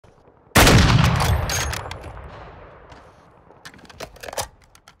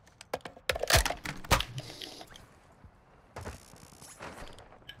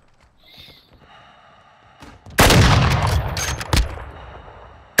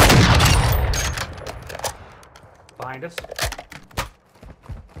behind us.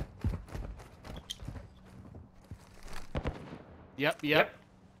 Yep.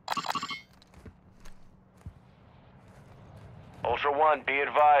 Ultra One, be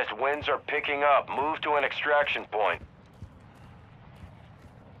advised, winds are picking up. Move to an extraction point.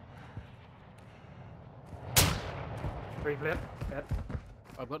 Free flip. Dead.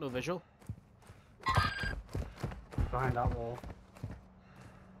 I've got no visual. Behind that wall.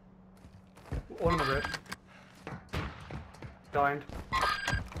 One on the roof. Downed.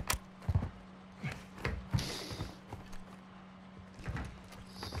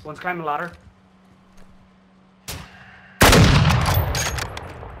 One's climbing the ladder.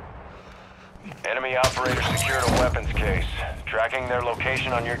 Enemy operators secured a weapons case. Tracking their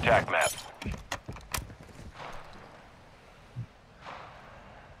location on your TAC map.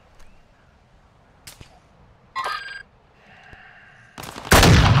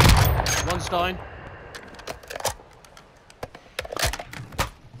 One's down.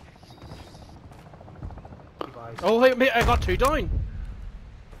 Guys. Oh wait, mate, I got two down.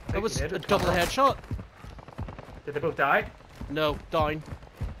 I That think was you a did. double headshot. Did they both die? No, down.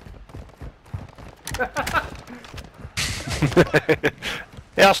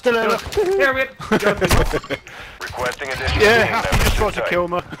 Yeah, I'm still in. Here, wait. Requesting additional Yeah, team Happy members just to tried to site. kill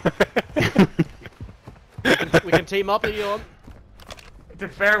me. We can team up if you want. To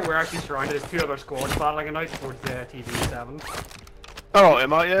be fair, we're actually surrounded. There's two other squads battling it out towards TV7. Alright,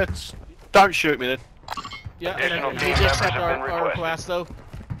 mate, yeah. Don't shoot me then. Yeah, Additional and team you members accept have been our requested. request though.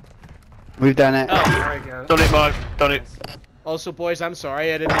 We've done it. Oh, There we go. Done it, mate. Done it. also boys, I'm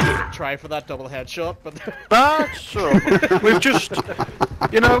sorry I didn't even try for that double headshot, but That's alright. We've just...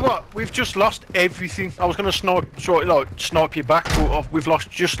 You know what? We've just lost everything. I was going to snipe you back, but we've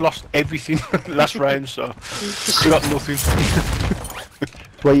just lost everything last round, so... We got nothing.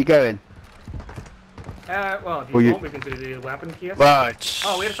 Where you going? Well, if you Well, you- want, we can do the weapon case. Right.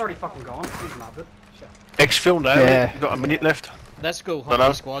 Oh, wait, it's already fucking gone. He's nabbed it. Shit. Exfil now. Yeah. We've got a minute left. let's go Dunno. hunt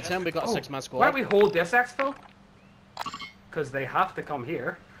the squads then. We got a 6-man Why squad. don't we hold this exfil? Because they have to come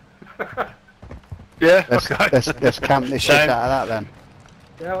here. Yeah, Let's, okay. let's camp this shit Same. out of that then.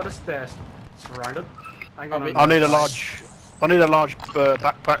 Yeah, we'll just surround it. Hang on. I need a large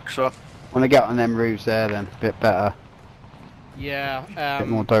backpack, so... Want to get on them roofs there then, a bit better, Yeah, a bit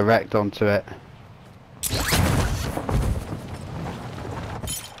more direct onto it.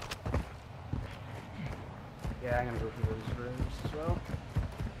 Yeah, I'm gonna go through those rooms as well.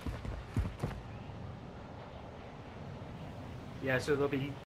 Yeah, so there'll be